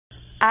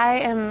I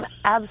am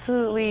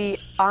absolutely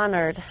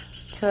honored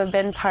to have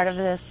been part of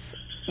this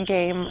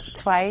game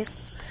twice.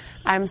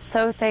 I'm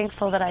so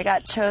thankful that I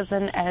got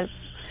chosen as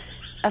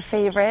a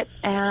favorite,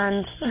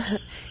 and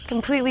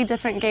completely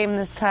different game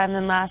this time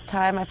than last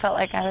time. I felt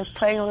like I was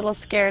playing a little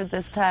scared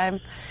this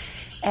time,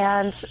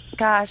 and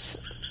gosh,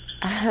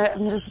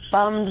 I'm just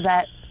bummed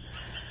that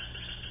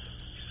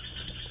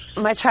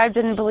my tribe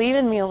didn't believe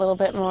in me a little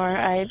bit more.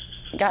 I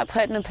got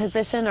put in a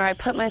position, or I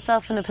put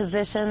myself in a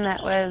position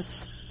that was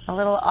a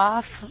little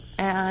off,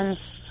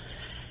 and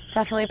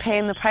definitely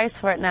paying the price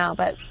for it now.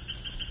 But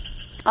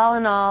all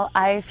in all,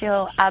 I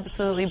feel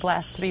absolutely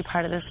blessed to be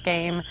part of this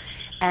game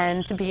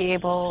and to be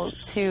able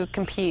to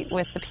compete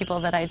with the people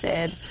that I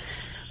did.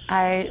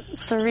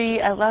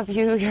 Sari, I love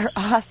you. You're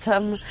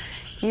awesome.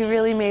 You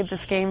really made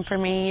this game for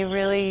me. You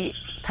really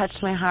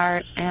touched my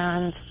heart,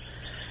 and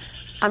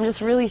I'm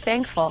just really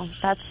thankful.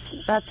 That's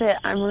it.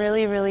 I'm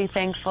really, really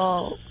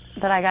thankful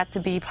that I got to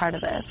be part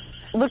of this.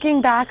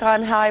 Looking back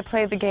on how I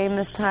played the game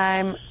this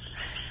time,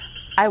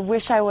 I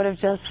wish I would have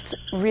just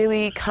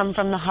really come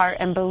from the heart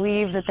and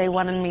believed that they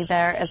wanted me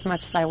there as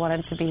much as I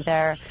wanted to be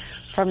there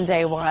from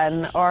day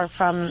one, or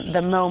from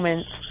the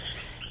moment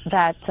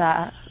that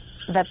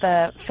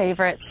the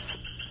favorites,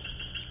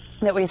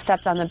 that we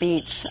stepped on the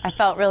beach. I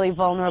felt really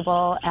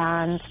vulnerable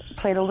and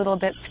played a little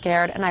bit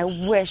scared, and I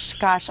wish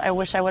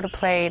I would have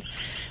played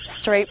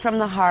straight from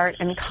the heart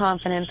and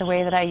confident the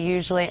way that I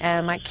usually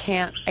am. I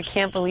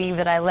can't believe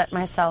that I let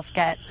myself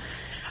get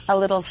a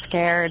little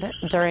scared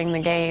during the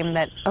game,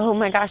 that, oh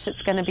my gosh,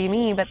 it's going to be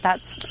me. But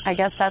I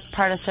guess that's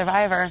part of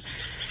Survivor.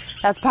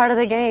 That's part of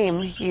the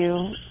game.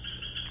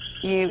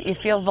 You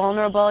feel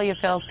vulnerable, you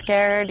feel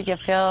scared, you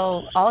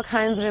feel all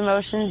kinds of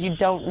emotions. You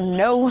don't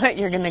know what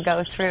you're going to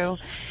go through.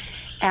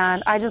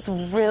 And I just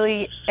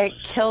really, it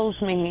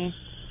kills me.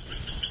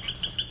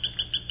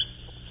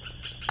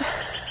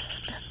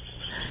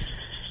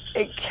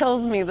 It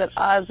kills me that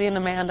Ozzy and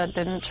Amanda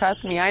didn't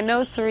trust me. I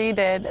know Sari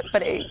did,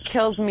 but it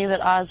kills me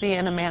that Ozzy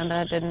and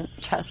Amanda didn't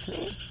trust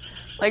me.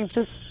 Like,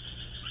 just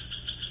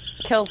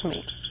kills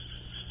me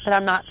that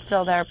I'm not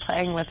still there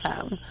playing with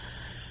them.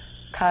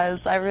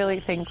 Because I really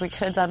think we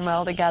could have done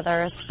well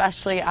together,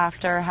 especially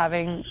after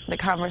having the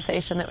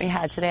conversation that we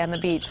had today on the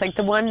beach. Like,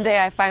 the one day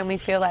I finally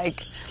feel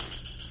like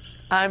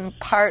I'm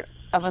part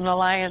of an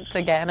alliance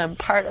again, I'm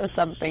part of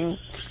something,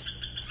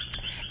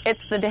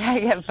 it's the day I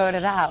get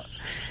voted out.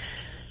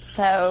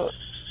 So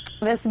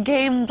this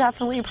game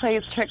definitely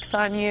plays tricks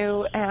on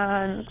you,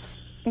 and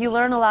you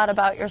learn a lot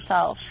about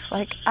yourself.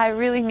 Like, I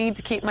really need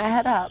to keep my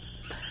head up.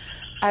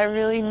 I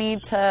really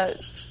need to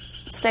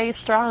stay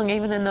strong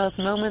even in those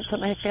moments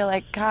when I feel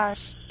like,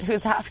 gosh,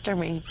 who's after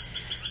me?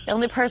 The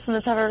only person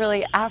that's ever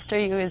really after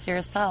you is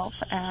yourself,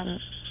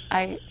 and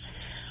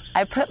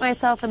I put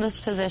myself in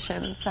this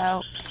position,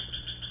 so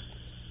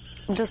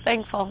I'm just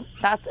thankful.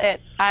 That's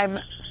it. I'm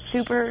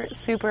super,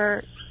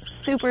 super,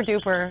 super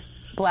duper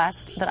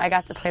blessed that I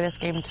got to play this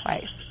game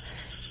twice,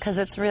 because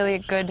it's really a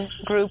good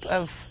group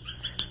of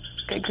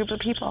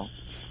people.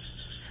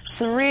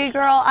 Sari,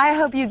 girl, I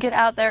hope you get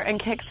out there and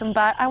kick some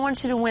butt. I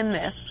want you to win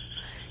this.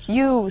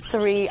 You,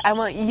 Sari, I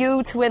want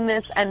you to win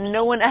this and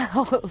no one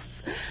else.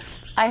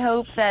 I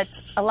hope that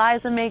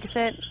Eliza makes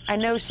it. I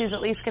know she's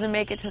at least going to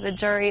make it to the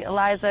jury.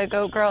 Eliza,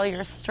 go girl,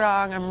 you're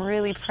strong. I'm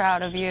really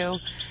proud of you.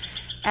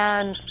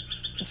 And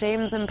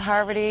James and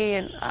Parvati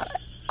and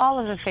all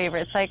of the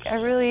favorites. Like, I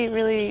really,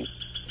 really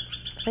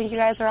think you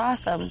guys are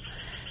awesome.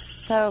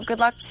 So good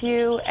luck to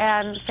you.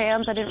 And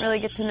fans, I didn't really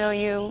get to know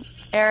you.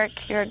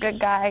 Eric, you're a good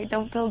guy.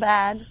 Don't feel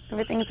bad.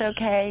 Everything's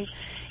okay.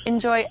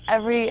 Enjoy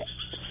every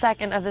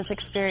second of this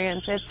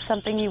experience. It's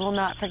something you will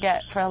not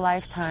forget for a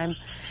lifetime.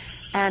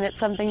 And it's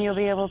something you'll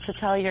be able to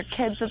tell your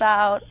kids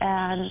about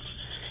and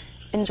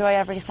enjoy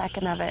every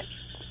second of it.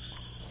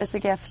 It's a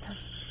gift.